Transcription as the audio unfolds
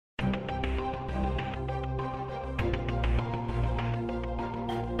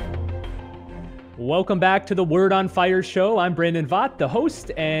Welcome back to the Word on Fire show. I'm Brandon Vaught, the host,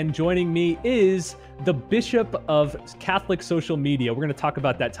 and joining me is the Bishop of Catholic Social Media. We're going to talk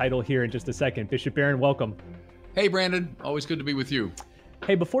about that title here in just a second. Bishop Barron, welcome. Hey, Brandon. Always good to be with you.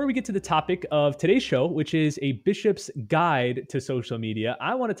 Hey, before we get to the topic of today's show, which is a bishop's guide to social media,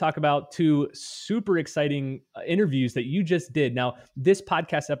 I want to talk about two super exciting interviews that you just did. Now, this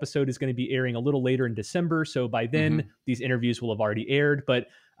podcast episode is going to be airing a little later in December, so by then these interviews will have already aired. But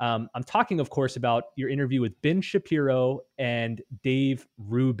I'm talking, of course, about your interview with Ben Shapiro and Dave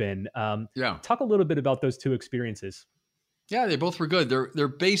Rubin. Talk a little bit about those two experiences. Yeah, they both were good. They're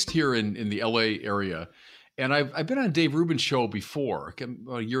based here in the LA area. And I've been on Dave Rubin's show before,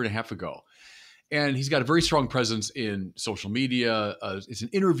 about a year and a half ago. And he's got a very strong presence in social media. It's an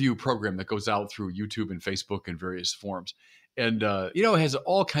interview program that goes out through YouTube and Facebook and various forms. And, it has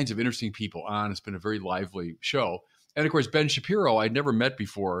all kinds of interesting people on. It's been a very lively show. And, of course, Ben Shapiro, I'd never met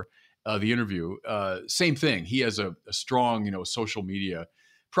before the interview. Same thing. He has a strong, social media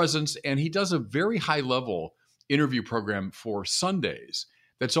presence. And he does a very high-level interview program for Sundays.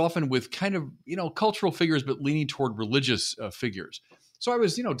 That's often with kind of, cultural figures, but leaning toward religious figures. So I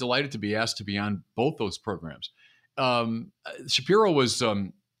was, delighted to be asked to be on both those programs. Shapiro was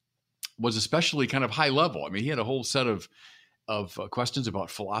especially kind of high level. I mean, he had a whole set of questions about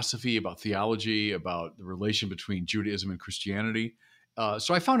philosophy, about theology, about the relation between Judaism and Christianity.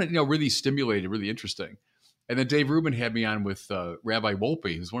 So I found it, really stimulating, really interesting. And then Dave Rubin had me on with Rabbi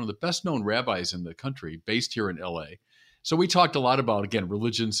Wolpe, who's one of the best known rabbis in the country, based here in LA. So we talked a lot about, again,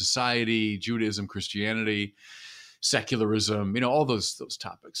 religion, society, Judaism, Christianity, secularism, all those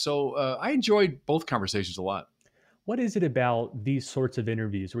topics. So I enjoyed both conversations a lot. What is it about these sorts of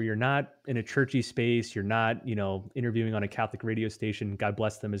interviews where you're not in a churchy space, you're not, interviewing on a Catholic radio station, God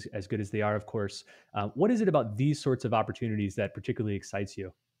bless them as good as they are, of course. What is it about these sorts of opportunities that particularly excites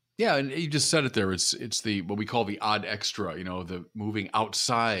you? Yeah, and you just said it there. It's the what we call the odd extra, the moving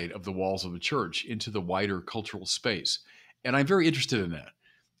outside of the walls of the church into the wider cultural space. And I'm very interested in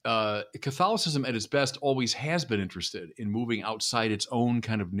that. Catholicism at its best always has been interested in moving outside its own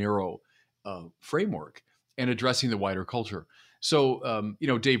kind of narrow framework and addressing the wider culture. So,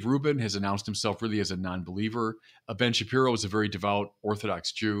 Dave Rubin has announced himself really as a non-believer. Ben Shapiro is a very devout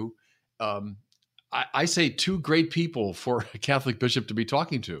Orthodox Jew. I say two great people for a Catholic bishop to be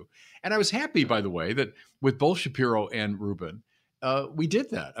talking to. And I was happy, by the way, that with both Shapiro and Rubin, we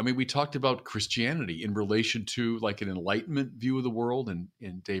did that. I mean, we talked about Christianity in relation to like an Enlightenment view of the world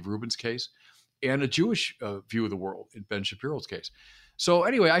in Dave Rubin's case, and a Jewish view of the world in Ben Shapiro's case. So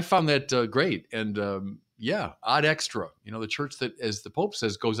anyway, I found that great. And odd extra, the church that, as the Pope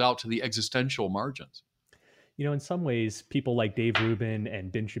says, goes out to the existential margins. In some ways, people like Dave Rubin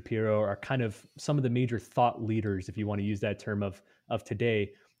and Ben Shapiro are kind of some of the major thought leaders, if you want to use that term, of today.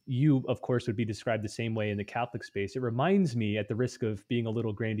 You, of course, would be described the same way in the Catholic space. It reminds me, at the risk of being a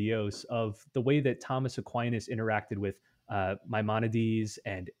little grandiose, of the way that Thomas Aquinas interacted with Maimonides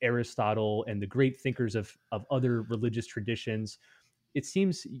and Aristotle and the great thinkers of other religious traditions. It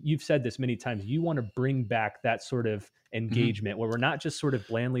seems, you've said this many times, you want to bring back that sort of engagement where we're not just sort of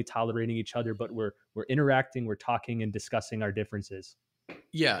blandly tolerating each other, but we're interacting, we're talking and discussing our differences.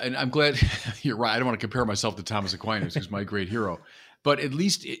 Yeah, and I'm glad you're right. I don't want to compare myself to Thomas Aquinas, who's my great hero. But at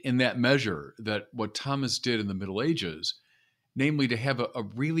least in that measure, that what Thomas did in the Middle Ages, namely to have a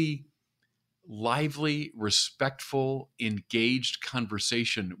really lively, respectful, engaged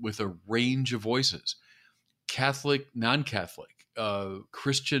conversation with a range of voices, Catholic, non-Catholic,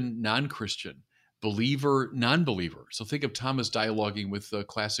 Christian, non-Christian, believer, non-believer. So think of Thomas dialoguing with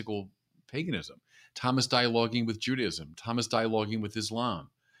classical paganism, Thomas dialoguing with Judaism, Thomas dialoguing with Islam,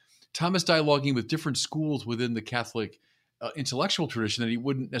 Thomas dialoguing with different schools within the Catholic intellectual tradition that he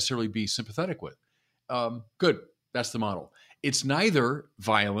wouldn't necessarily be sympathetic with. Good. That's the model. It's neither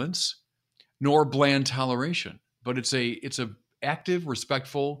violence nor bland toleration, but it's a active,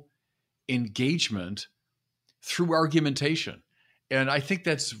 respectful engagement through argumentation. And I think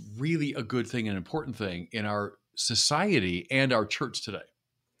that's really a good thing, an important thing in our society and our church today.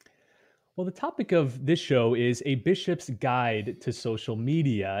 Well, the topic of this show is a bishop's guide to social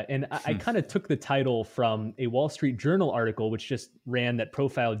media. And I kind of took the title from a Wall Street Journal article, which just ran, that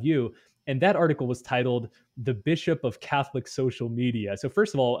profiled you. And that article was titled The Bishop of Catholic Social Media. So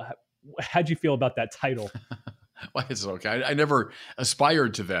first of all, how'd you feel about that title? Well, it's okay. I never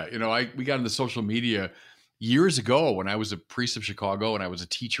aspired to that. We got into social media years ago when I was a priest of Chicago and I was a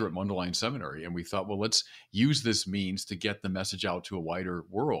teacher at Mundelein Seminary. And we thought, well, let's use this means to get the message out to a wider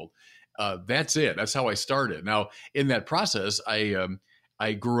world. That's it. That's how I started. Now, in that process, I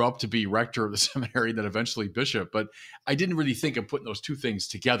I grew up to be rector of the seminary, then eventually bishop, but I didn't really think of putting those two things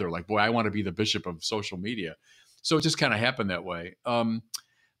together. Like, boy, I want to be the bishop of social media. So it just kind of happened that way.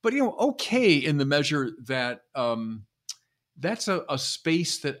 But, okay, in the measure that that's a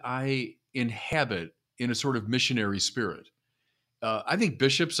space that I inhabit in a sort of missionary spirit. I think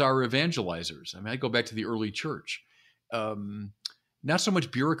bishops are evangelizers. I mean, I go back to the early church. Not so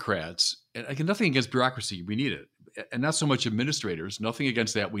much bureaucrats, and I get nothing against bureaucracy. We need it. And not so much administrators. Nothing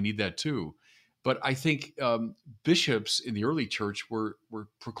against that. We need that too. But I think bishops in the early church were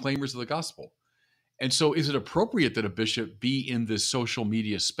proclaimers of the gospel. And so is it appropriate that a bishop be in this social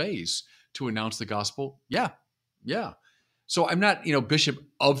media space to announce the gospel? Yeah. Yeah. So I'm not, bishop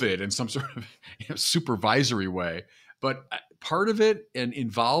of it in some sort of supervisory way, but part of it and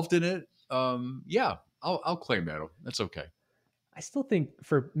involved in it, yeah, I'll claim that. That's okay. I still think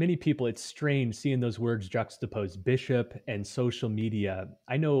for many people, it's strange seeing those words juxtaposed, bishop and social media.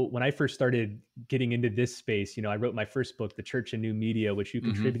 I know when I first started getting into this space, I wrote my first book, The Church and New Media, which you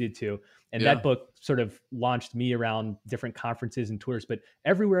contributed to. And Yeah. that book sort of launched me around different conferences and tours. But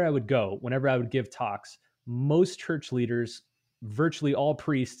everywhere I would go, whenever I would give talks, most church leaders, virtually all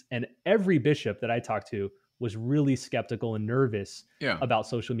priests, and every bishop that I talked to was really skeptical and nervous Yeah. about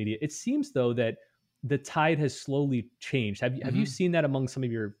social media. It seems, though, that the tide has slowly changed. Have you seen that among some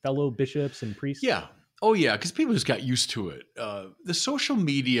of your fellow bishops and priests? Yeah. Oh, yeah. Because people just got used to it. The social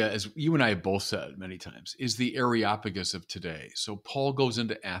media, as you and I have both said many times, is the Areopagus of today. So Paul goes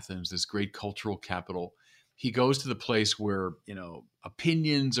into Athens, this great cultural capital. He goes to the place where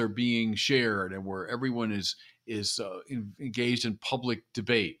opinions are being shared and where everyone is engaged in public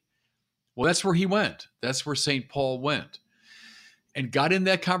debate. Well, that's where he went. That's where St. Paul went, and got in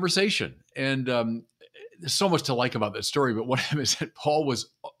that conversation. And there's so much to like about that story, but one of them is that Paul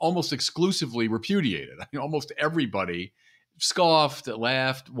was almost exclusively repudiated. I mean, almost everybody scoffed,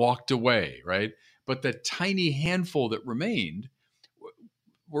 laughed, walked away, right? But the tiny handful that remained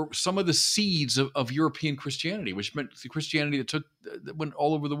were some of the seeds of European Christianity, which meant the Christianity that went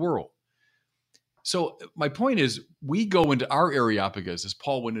all over the world. So my point is, we go into our Areopagus as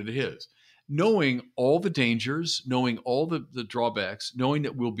Paul went into his, knowing all the dangers, knowing all the drawbacks, knowing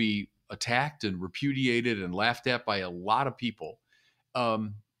that we'll be attacked and repudiated and laughed at by a lot of people.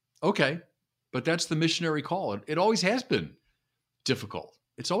 Okay, but that's the missionary call. It always has been difficult.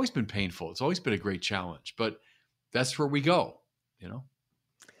 It's always been painful. It's always been a great challenge, but that's where we go,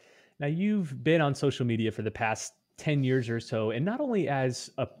 Now, you've been on social media for the past 10 years or so, and not only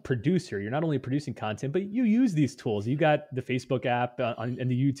as a producer, you're not only producing content, but you use these tools. You got the Facebook app and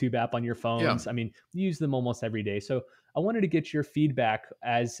the YouTube app on your phones. Yeah. I mean, you use them almost every day. So I wanted to get your feedback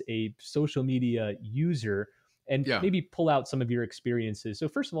as a social media user and maybe pull out some of your experiences. So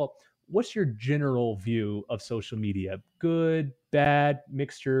first of all, what's your general view of social media? Good, bad,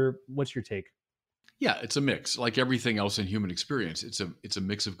 mixture? What's your take? Yeah, it's a mix. Like everything else in human experience, it's a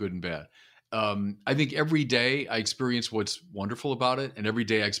mix of good and bad. I think every day I experience what's wonderful about it, and every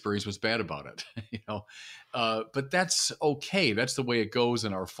day I experience what's bad about it. But that's okay. That's the way it goes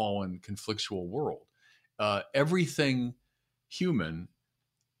in our fallen, conflictual world. Everything human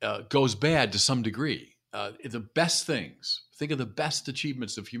goes bad to some degree. The best things, think of the best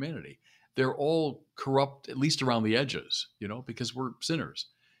achievements of humanity. They're all corrupt, at least around the edges, because we're sinners.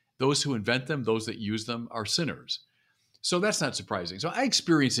 Those who invent them, those that use them, are sinners. So that's not surprising. So I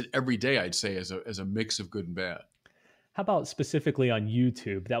experience it every day, I'd say, as a mix of good and bad. How about specifically on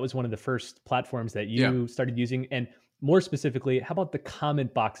YouTube? That was one of the first platforms that you started using. And more specifically, how about the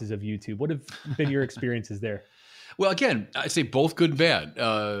comment boxes of YouTube? What have been your experiences there? Well, again, I'd say both good and bad.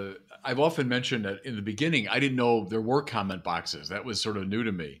 I've often mentioned that in the beginning, I didn't know there were comment boxes. That was sort of new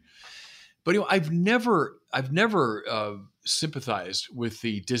to me. But I've never sympathized with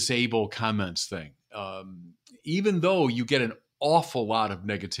the disable comments thing. Even though you get an awful lot of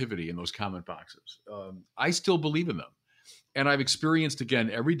negativity in those comment boxes, I still believe in them. And I've experienced, again,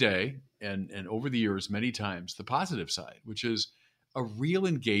 every day and over the years many times, the positive side, which is a real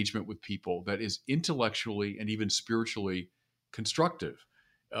engagement with people that is intellectually and even spiritually constructive.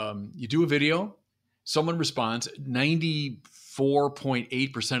 You do a video, someone responds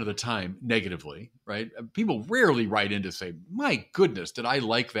 94.8% of the time negatively, right? People rarely write in to say, my goodness, did I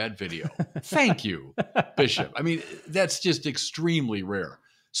like that video? Thank you, Bishop. I mean, that's just extremely rare.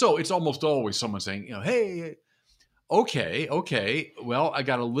 So it's almost always someone saying, hey, okay. Well, I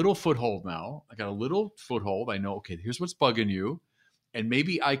got a little foothold now. I know, okay, here's what's bugging you. And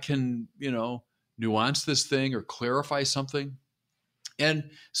maybe I can, nuance this thing or clarify something.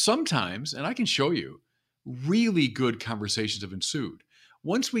 And sometimes, and I can show you, really good conversations have ensued.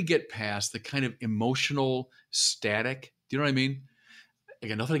 Once we get past the kind of emotional static, do you know what I mean?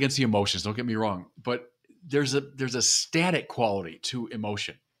 again, nothing against the emotions, don't get me wrong, but there's a static quality to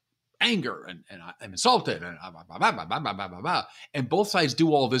emotion, anger, and I'm insulted, and blah, blah, blah, blah, blah, blah, blah, blah. And both sides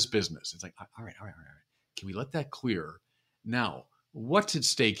do all this business. It's like, all right. Can we let that clear? Now, what's at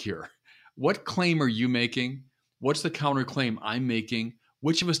stake here? What claim are you making? What's the counterclaim I'm making?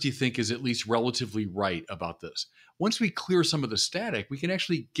 Which of us do you think is at least relatively right about this? Once we clear some of the static, we can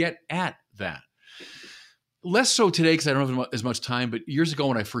actually get at that. Less so today because I don't have as much time, but years ago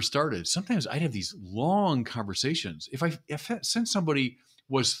when I first started, sometimes I'd have these long conversations. Since somebody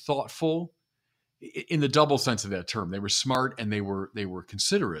was thoughtful, in the double sense of that term, they were smart and they were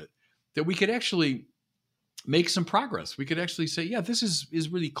considerate, that we could actually make some progress. We could actually say, yeah, this is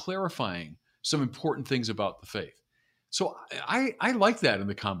really clarifying some important things about the faith. So I like that in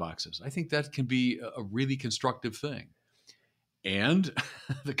the comm boxes. I think that can be a really constructive thing. And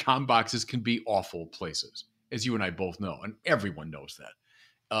the comm boxes can be awful places, as you and I both know, and everyone knows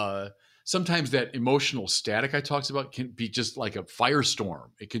that. Sometimes that emotional static I talked about can be just like a firestorm.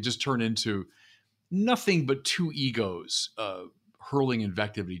 It can just turn into nothing but two egos hurling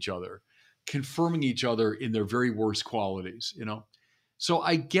invective at each other, confirming each other in their very worst qualities, you know? So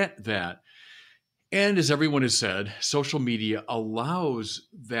I get that. And as everyone has said, social media allows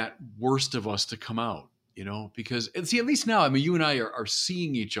that worst of us to come out, you know, because, and see, at least now, I mean, you and I are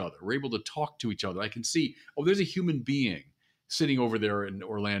seeing each other. We're able to talk to each other. I can see, oh, there's a human being sitting over there in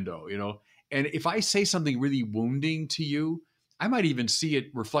Orlando, you know, and if I say something really wounding to you, I might even see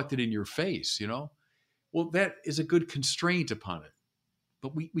it reflected in your face, you know? Well, that is a good constraint upon it.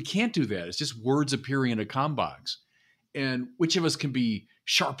 But we can't do that. It's just words appearing in a comm box. And which of us can be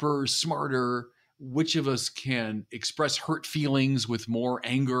sharper, smarter? Which of us can express hurt feelings with more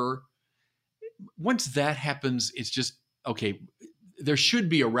anger? Once that happens, it's just, okay, there should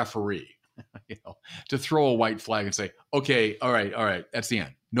be a referee, you know, to throw a white flag and say, okay, all right, that's the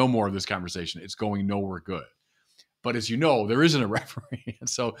end. No more of this conversation. It's going nowhere good. But as you know, there isn't a referee. And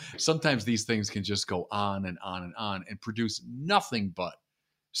so sometimes these things can just go on and on and on and produce nothing but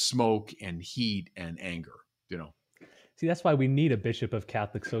smoke and heat and anger, you know. See, that's why we need a bishop of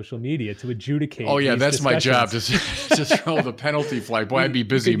Catholic social media to adjudicate. Oh yeah, that's my job to throw the penalty flag. Boy, I'd be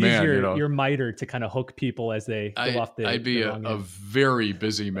busy man. Use you know, your mitre to kind of hook people as they go off the. I'd be a very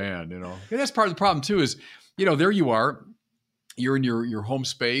busy man. You know, and that's part of the problem too. Is, you know, there you are, you're in your home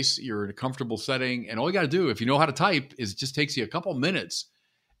space, you're in a comfortable setting, and all you got to do, if you know how to type, is it just takes you a couple minutes.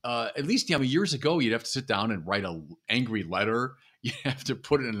 At least, you know, years ago, you'd have to sit down and write an angry letter. You have to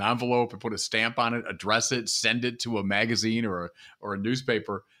put it in an envelope and put a stamp on it, address it, send it to a magazine or a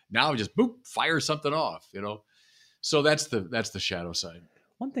newspaper. Now just boop, fire something off, you know? So that's the shadow side.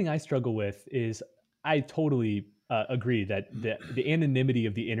 One thing I struggle with is I totally agree that the anonymity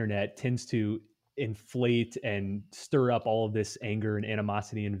of the internet tends to inflate and stir up all of this anger and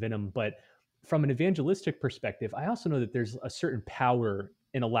animosity and venom. But from an evangelistic perspective, I also know that there's a certain power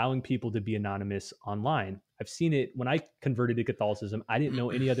in allowing people to be anonymous online. I've seen it when I converted to Catholicism. I didn't know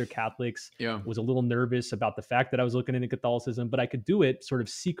any other Catholics. Yeah. Was a little nervous about the fact that I was looking into Catholicism, but I could do it sort of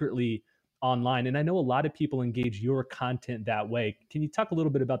secretly online. And I know a lot of people engage your content that way. Can you talk a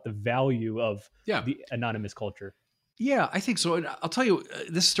little bit about the value of the anonymous culture? Yeah, I think so. And I'll tell you,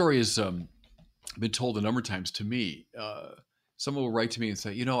 this story has been told a number of times to me. Someone will write to me and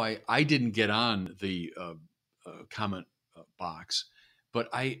say, you know, I didn't get on the comment box, but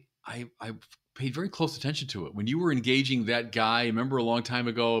I paid very close attention to it. When you were engaging that guy, remember a long time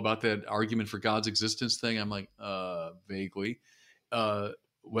ago about that argument for God's existence thing? I'm like, vaguely.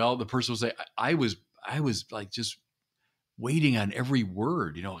 Well, the person will say, I was like just waiting on every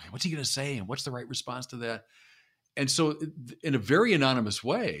word, you know, what's he going to say? And what's the right response to that? And so in a very anonymous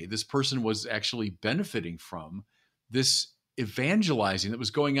way, this person was actually benefiting from this evangelizing that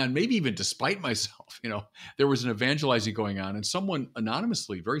was going on, maybe even despite myself. You know, there was an evangelizing going on, and someone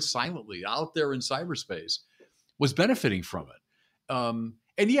anonymously, very silently out there in cyberspace was benefiting from it.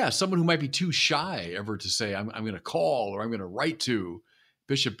 And yeah, someone who might be too shy ever to say, I'm going to call or I'm going to write to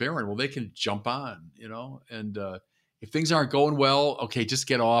Bishop Barron, well, they can jump on, you know, and if things aren't going well, okay, just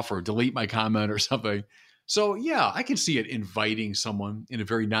get off or delete my comment or something. So yeah, I can see it inviting someone in a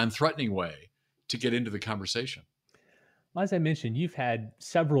very non-threatening way to get into the conversation. Well, as I mentioned, you've had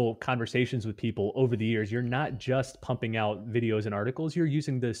several conversations with people over the years. You're not just pumping out videos and articles, you're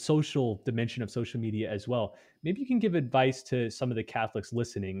using the social dimension of social media as well. Maybe you can give advice to some of the Catholics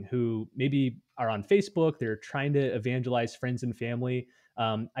listening who maybe are on Facebook, they're trying to evangelize friends and family.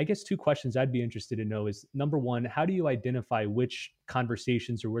 I guess two questions I'd be interested to know is, number one, how do you identify which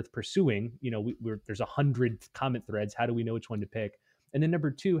conversations are worth pursuing? You know, there's 100 comment threads. How do we know which one to pick? And then number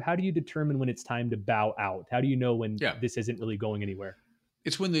two, how do you determine when it's time to bow out? How do you know when this isn't really going anywhere?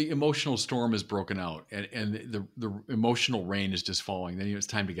 It's when the emotional storm is broken out and the emotional rain is just falling. Then it's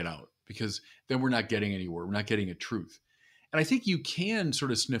time to get out because then we're not getting anywhere. We're not getting a truth. And I think you can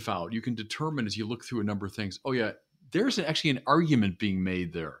sort of sniff out, you can determine as you look through a number of things, oh, yeah, there's actually an argument being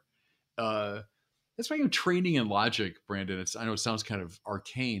made there. That's why training in logic, Brandon. I know it sounds kind of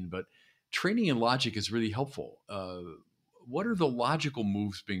arcane, but training in logic is really helpful. What are the logical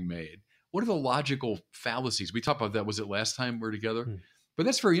moves being made? What are the logical fallacies? We talked about that. Was it last time we were together? Hmm. But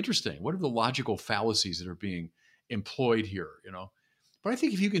that's very interesting. What are the logical fallacies that are being employed here? But I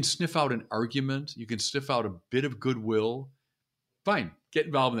think if you can sniff out an argument, you can sniff out a bit of goodwill. Fine, get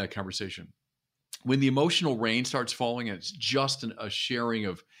involved in that conversation. When the emotional rain starts falling and it's just a sharing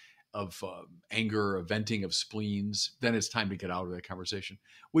of anger, a venting of spleens, then it's time to get out of that conversation.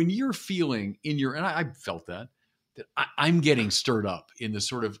 When you're feeling and I felt that I'm getting stirred up in this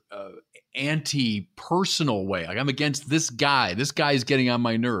sort of anti-personal way. Like I'm against this guy. This guy is getting on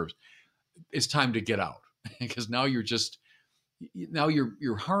my nerves. It's time to get out because now you're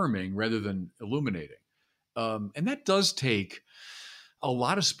harming rather than illuminating. And that does take a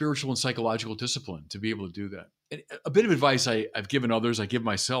lot of spiritual and psychological discipline to be able to do that. And a bit of advice I've given others, I give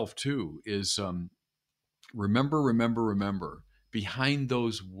myself too, is remember, behind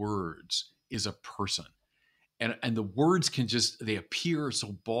those words is a person. And the words they appear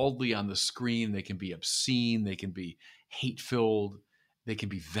so baldly on the screen. They can be obscene. They can be hate-filled. They can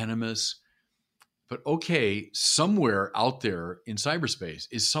be venomous. But okay, somewhere out there in cyberspace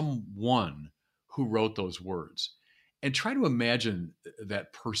is someone who wrote those words. And try to imagine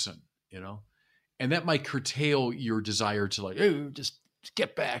that person, and that might curtail your desire to hey, just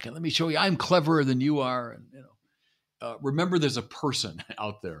get back and let me show you I'm cleverer than you are. And, remember there's a person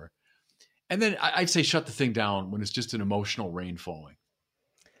out there. And then I'd say shut the thing down when it's just an emotional rain falling.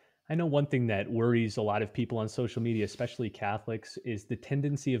 I know one thing that worries a lot of people on social media, especially Catholics, is the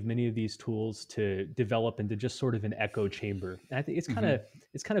tendency of many of these tools to develop into just sort of an echo chamber. And I think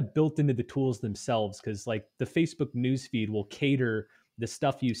it's kind of built into the tools themselves because like the Facebook newsfeed will cater the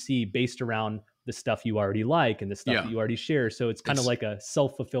stuff you see based around the stuff you already like and the stuff that you already share. So it's kind of like a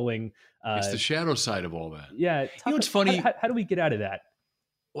self-fulfilling. It's the shadow side of all that. Yeah. It's funny. How do we get out of that?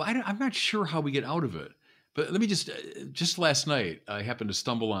 Well, I'm not sure how we get out of it. But let me just last night, I happened to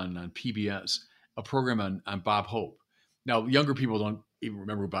stumble on PBS, a program on Bob Hope. Now, younger people don't even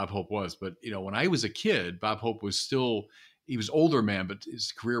remember who Bob Hope was. But, when I was a kid, Bob Hope was he was older man, but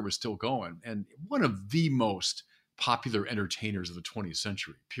his career was still going. And one of the most popular entertainers of the 20th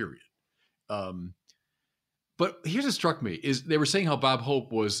century, period. But here's what struck me is they were saying how Bob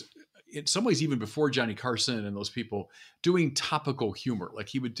Hope was, in some ways, even before Johnny Carson and those people, doing topical humor. Like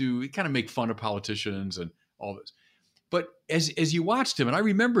he would kind of make fun of politicians and all this. But as you watched him, and I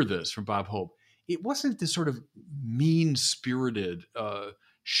remember this from Bob Hope, it wasn't this sort of mean-spirited,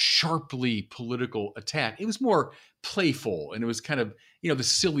 sharply political attack. It was more playful, and it was kind of, the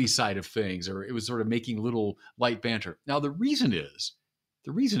silly side of things, or it was sort of making little light banter. Now, the reason is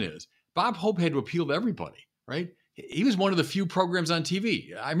Bob Hope had to appeal to everybody, right? He was one of the few programs on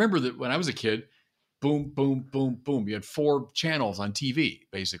TV. I remember that when I was a kid, boom, boom, boom, boom. You had 4 channels on TV,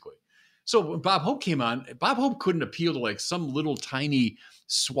 basically. So when Bob Hope came on, Bob Hope couldn't appeal to like some little tiny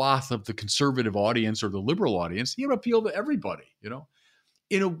swath of the conservative audience or the liberal audience. He would appeal to everybody,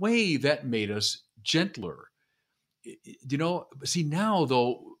 in a way that made us gentler. See now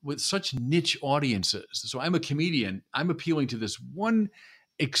though, with such niche audiences, so I'm a comedian, I'm appealing to this one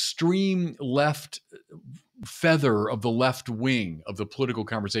extreme left feather of the left wing of the political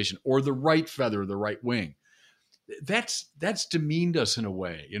conversation, or the right feather of the right wing. That's demeaned us in a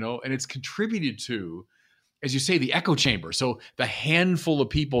way, and it's contributed to, as you say, the echo chamber. So the handful of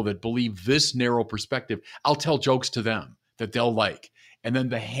people that believe this narrow perspective, I'll tell jokes to them that they'll like. And then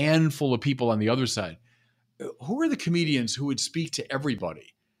the handful of people on the other side, who are the comedians who would speak to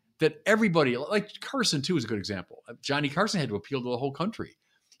everybody? That everybody, like Carson too is a good example. Johnny Carson had to appeal to the whole country.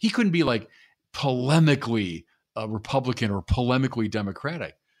 He couldn't be like polemically Republican or polemically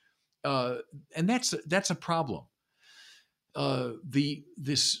Democratic. And that's a problem.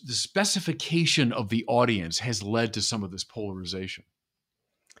 The specification of the audience has led to some of this polarization.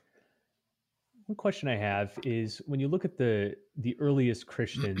 One question I have is when you look at the earliest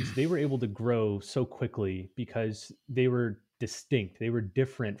Christians, they were able to grow so quickly because they were distinct. They were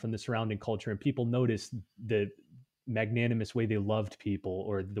different from the surrounding culture, and people noticed the magnanimous way they loved people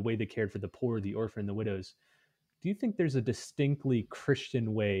or the way they cared for the poor, the orphan, the widows. Do you think there's a distinctly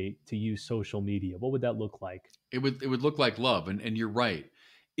Christian way to use social media? What would that look like? It would look like love. And you're right.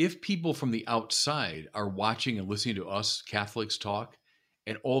 If people from the outside are watching and listening to us Catholics talk,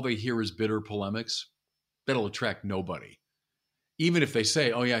 and all they hear is bitter polemics, that'll attract nobody. even if they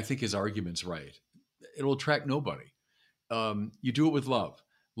say, "Oh yeah, I think his argument's right," it'll attract nobody. You do it with love.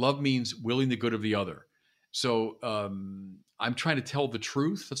 Love means willing the good of the other. So I'm trying to tell the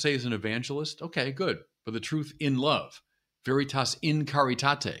truth. Let's say as an evangelist, okay, good, but the truth in love, veritas in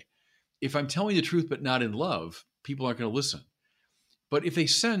caritate. If I'm telling the truth but not in love, people aren't going to listen. But if they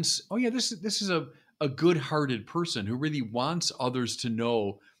sense, oh yeah, this is a good-hearted person who really wants others to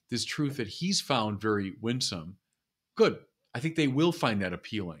know this truth that he's found very winsome, good. I think they will find that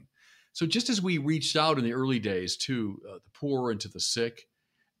appealing. So just as we reached out in the early days to the poor and to the sick,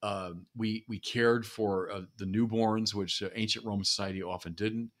 we cared for the newborns, which ancient Roman society often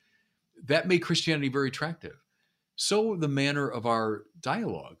didn't. That made Christianity very attractive. So the manner of our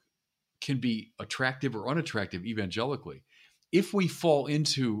dialogue can be attractive or unattractive evangelically. If we fall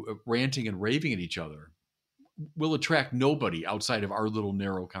into ranting and raving at each other, we'll attract nobody outside of our little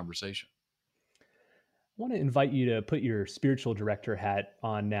narrow conversation. I want to invite you to put your spiritual director hat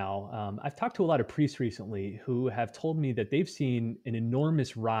on now. I've talked to a lot of priests recently who have told me that they've seen an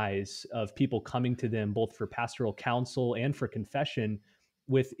enormous rise of people coming to them both for pastoral counsel and for confession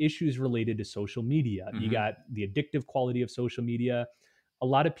with issues related to social media. You got the addictive quality of social media. A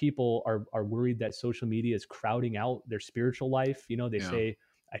lot of people are worried that social media is crowding out their spiritual life. You know, they say,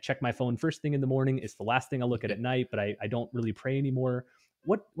 I check my phone first thing in the morning. It's the last thing I look at night, but I don't really pray anymore.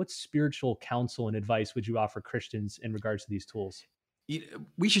 What spiritual counsel and advice would you offer Christians in regards to these tools?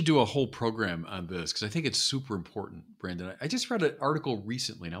 We should do a whole program on this because I think it's super important, Brandon. I just read an article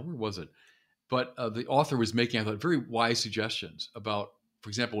recently. Now, where was it? But the author was making, I thought, very wise suggestions about, for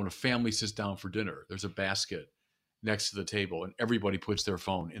example, when a family sits down for dinner, there's a basket next to the table and everybody puts their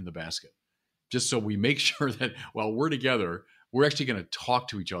phone in the basket. Just so we make sure that while we're together, we're actually going to talk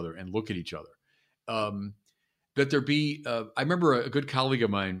to each other and look at each other. That there be, I remember a good colleague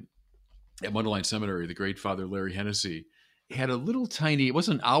of mine at Mundelein Seminary, the great Father Larry Hennessy, had a little tiny, it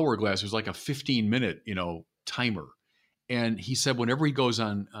wasn't an hourglass, it was like a 15-minute, timer. And he said whenever he goes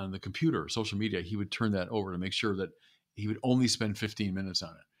on the computer, social media, he would turn that over to make sure that he would only spend 15 minutes on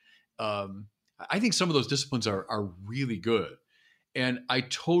it. I think some of those disciplines are really good. And I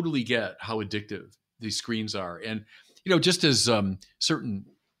totally get how addictive these screens are. And, just as certain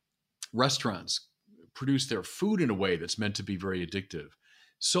restaurants produce their food in a way that's meant to be very addictive,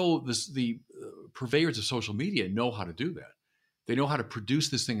 so the purveyors of social media know how to do that. They know how to produce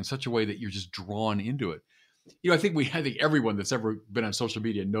this thing in such a way that you're just drawn into it. I think everyone that's ever been on social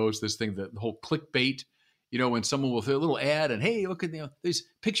media knows this thing, the whole clickbait. When someone will throw a little ad and, hey, look at these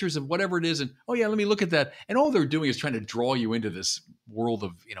pictures of whatever it is, and oh yeah, let me look at that. And all they're doing is trying to draw you into this world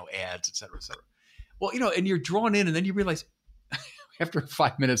of ads, et cetera, et cetera. Well, and you're drawn in, and then you realize after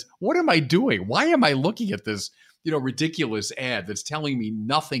 5 minutes, what am I doing? Why am I looking at this, ridiculous ad that's telling me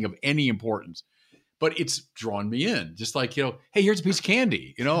nothing of any importance? But it's drawn me in. Just like, hey, here's a piece of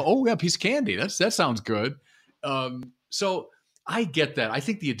candy. Oh yeah, a piece of candy. That sounds good. So I get that. I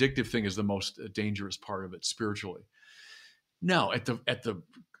think the addictive thing is the most dangerous part of it spiritually. Now, at the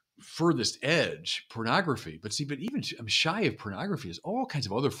furthest edge, pornography. But even I'm shy of pornography. There's all kinds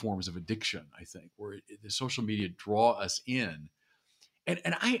of other forms of addiction, I think, where the social media draw us in. And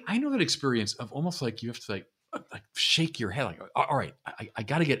I know that experience of almost like you have to like shake your head, like, all right, I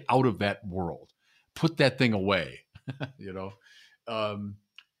got to get out of that world, put that thing away, And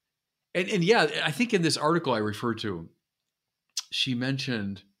yeah, I think in this article I referred to, she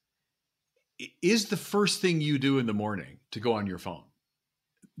mentioned, is the first thing you do in the morning to go on your phone,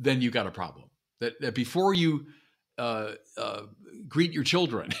 then you got a problem. That before you greet your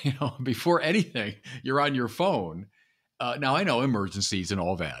children, before anything, you're on your phone. Now, I know emergencies and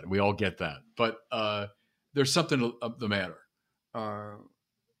all that. We all get that. But there's something the matter.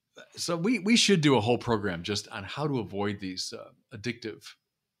 So we should do a whole program just on how to avoid these addictive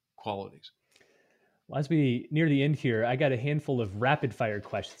qualities. Well, as we near the end here, I got a handful of rapid fire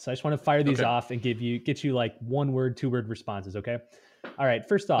questions. So I just want to fire these off and get you like 1-word, 2-word responses. Okay. All right.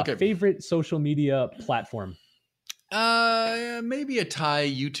 First off, favorite social media platform? Maybe a tie,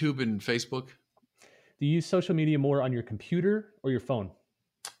 YouTube and Facebook. Do you use social media more on your computer or your phone?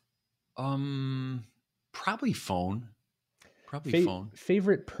 Probably phone. Phone.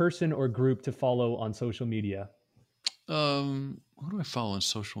 Favorite person or group to follow on social media? Who do I follow on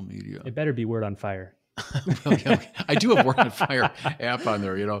social media? It better be Word on Fire. I do have Word on Fire app on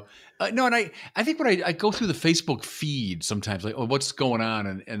there, No, and I think when I go through the Facebook feed sometimes, like, oh, what's going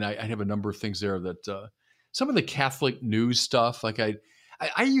on? And I have a number of things there that some of the Catholic news stuff, like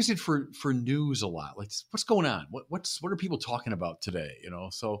I use it for news a lot. Like, what's going on? What are people talking about today?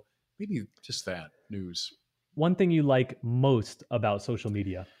 So maybe just that news. One thing you like most about social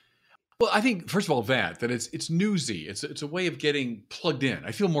media? Well, I think first of all that it's newsy. It's a way of getting plugged in.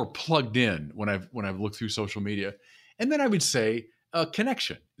 I feel more plugged in when I've looked through social media, and then I would say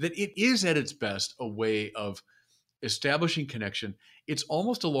connection. That it is at its best a way of establishing connection. It's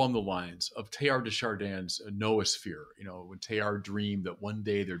almost along the lines of Teilhard de Chardin's noosphere. You know, when Teilhard dreamed that one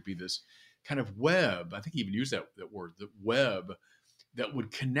day there'd be this kind of web. I think he even used that word, the web, that would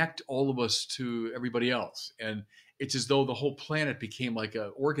connect all of us to everybody else. And it's as though the whole planet became like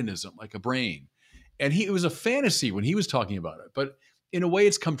an organism, like a brain. And it was a fantasy when he was talking about it. But in a way,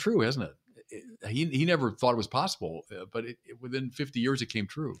 it's come true, hasn't it? He never thought it was possible, but within 50 years, it came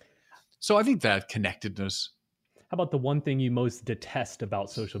true. So I think that connectedness. How about the one thing you most detest about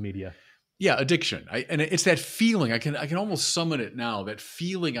social media? Yeah, addiction. And it's that feeling. I can almost summon it now. That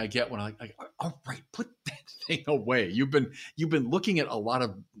feeling I get when I like, all right, put that thing away. You've been looking at a lot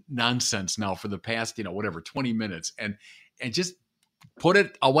of nonsense now for the past 20 minutes, and just put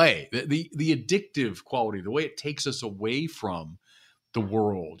it away. The addictive quality, the way it takes us away from the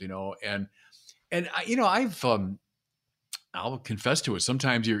world, and I'll confess to it.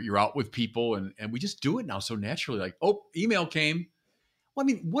 Sometimes you're out with people, and we just do it now so naturally. Like, oh, email came. Well, I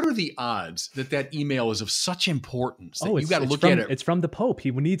mean, what are the odds that email is of such importance that you got to look at it? It's from the Pope.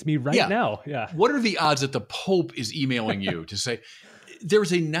 He needs me right now. Yeah. What are the odds that the Pope is emailing you to say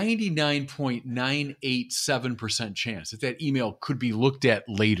there's a 99.987% chance that email could be looked at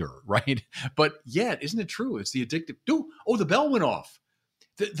later, right? But yet, isn't it true? It's the addictive. Oh, the bell went off.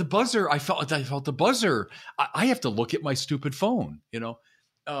 The buzzer. I felt the buzzer. I have to look at my stupid phone,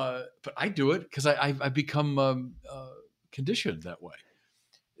 but I do it because I've become conditioned that way.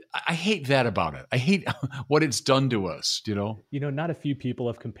 I hate that about it. I hate what it's done to us, Not a few people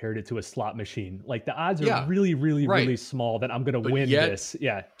have compared it to a slot machine. Like the odds are really, really, really small that I'm going to win this.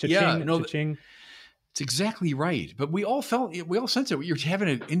 Yeah. Cha-ching, cha-ching. It's exactly right. But we all sense it. You're having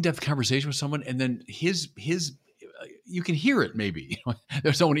an in-depth conversation with someone, and then his you can hear it maybe.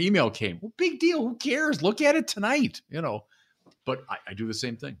 There's someone email came. Well, big deal. Who cares? Look at it tonight, But I do the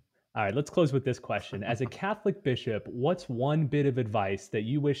same thing. All right, let's close with this question. As a Catholic bishop, what's one bit of advice that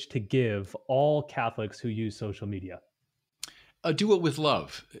you wish to give all Catholics who use social media? Do it with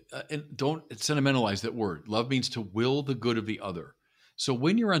love. And don't sentimentalize that word. Love means to will the good of the other. So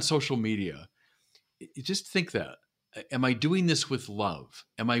when you're on social media, just think that. Am I doing this with love?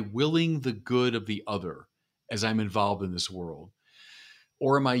 Am I willing the good of the other as I'm involved in this world?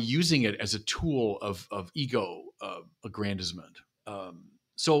 Or am I using it as a tool of ego aggrandizement?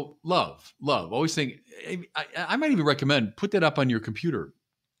 So love. Always think, I might even recommend, put that up on your computer.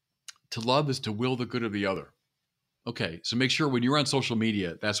 To love is to will the good of the other. Okay, so make sure when you're on social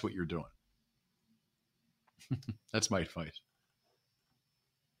media, that's what you're doing. That's my advice.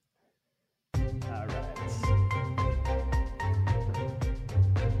 All right.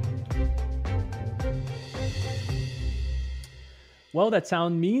 Well, that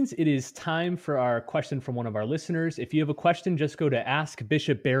sound means it is time for our question from one of our listeners. If you have a question, just go to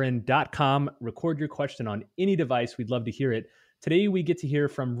askbishopbarron.com, record your question on any device. We'd love to hear it. Today, we get to hear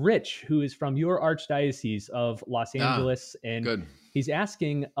from Rich, who is from your Archdiocese of Los Angeles. And good. He's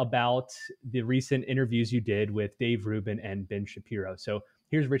asking about the recent interviews you did with Dave Rubin and Ben Shapiro. So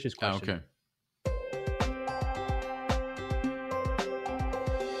here's Rich's question. Okay.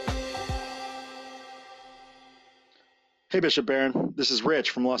 Hey, Bishop Barron. This is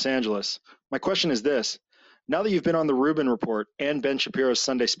Rich from Los Angeles. My question is this. Now that you've been on the Rubin Report and Ben Shapiro's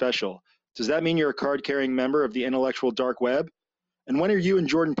Sunday Special, does that mean you're a card-carrying member of the intellectual dark web? And when are you and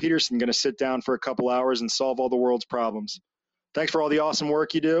Jordan Peterson going to sit down for a couple hours and solve all the world's problems? Thanks for all the awesome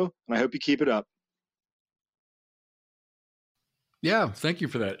work you do, and I hope you keep it up. Yeah, thank you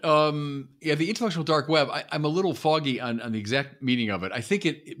for that. The intellectual dark web, I'm a little foggy on the exact meaning of it. I think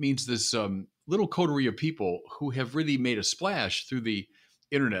it means this little coterie of people who have really made a splash through the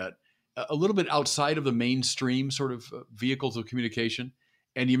internet, a little bit outside of the mainstream sort of vehicles of communication.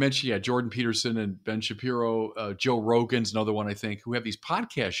 And you mentioned, Jordan Peterson and Ben Shapiro, Joe Rogan's another one, I think, who have these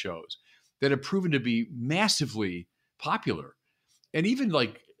podcast shows that have proven to be massively popular. And even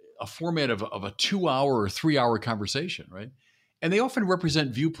like a format of a 2-hour or 3-hour conversation, right? And they often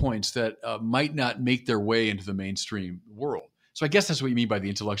represent viewpoints that might not make their way into the mainstream world. So I guess that's what you mean by the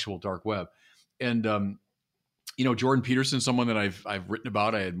intellectual dark web. And, Jordan Peterson, someone that I've written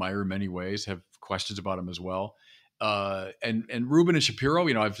about, I admire in many ways, have questions about him as well. And Rubin and Shapiro,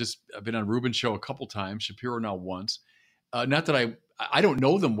 I've been on Rubin's show a couple times, Shapiro now once. Not that I don't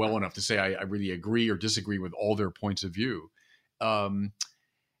know them well enough to say I really agree or disagree with all their points of view. Am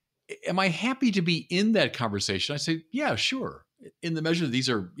I happy to be in that conversation? I say, yeah, sure. In the measure that these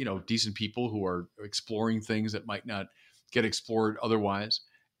are, decent people who are exploring things that might not get explored otherwise.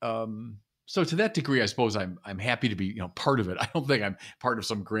 So to that degree, I suppose I'm happy to be part of it. I don't think I'm part of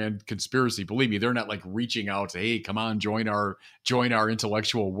some grand conspiracy. Believe me, they're not like reaching out to, hey, come on, join our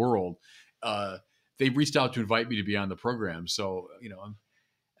intellectual world. They reached out to invite me to be on the program. So I'm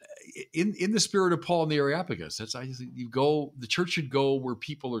in the spirit of Paul and the Areopagus. The church should go where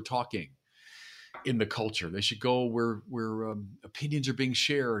people are talking in the culture. They should go where opinions are being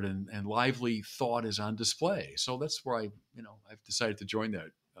shared and lively thought is on display. So that's where I've decided to join that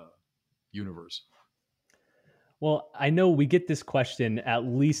universe. Well, I know we get this question at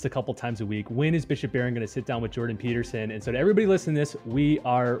least a couple times a week. When is Bishop Barron going to sit down with Jordan Peterson? And so to everybody listening to this, we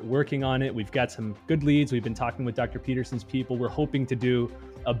are working on it. We've got some good leads. We've been talking with Dr. Peterson's people. We're hoping to do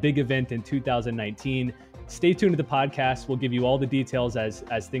a big event in 2019. Stay tuned to the podcast. We'll give you all the details as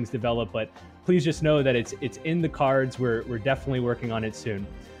things develop, but please just know that it's in the cards. We're definitely working on it soon.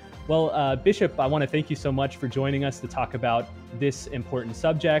 Well, Bishop, I want to thank you so much for joining us to talk about this important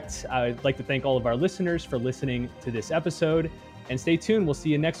subject. I'd like to thank all of our listeners for listening to this episode, and stay tuned. We'll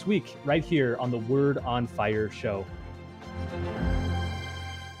see you next week right here on the Word on Fire show.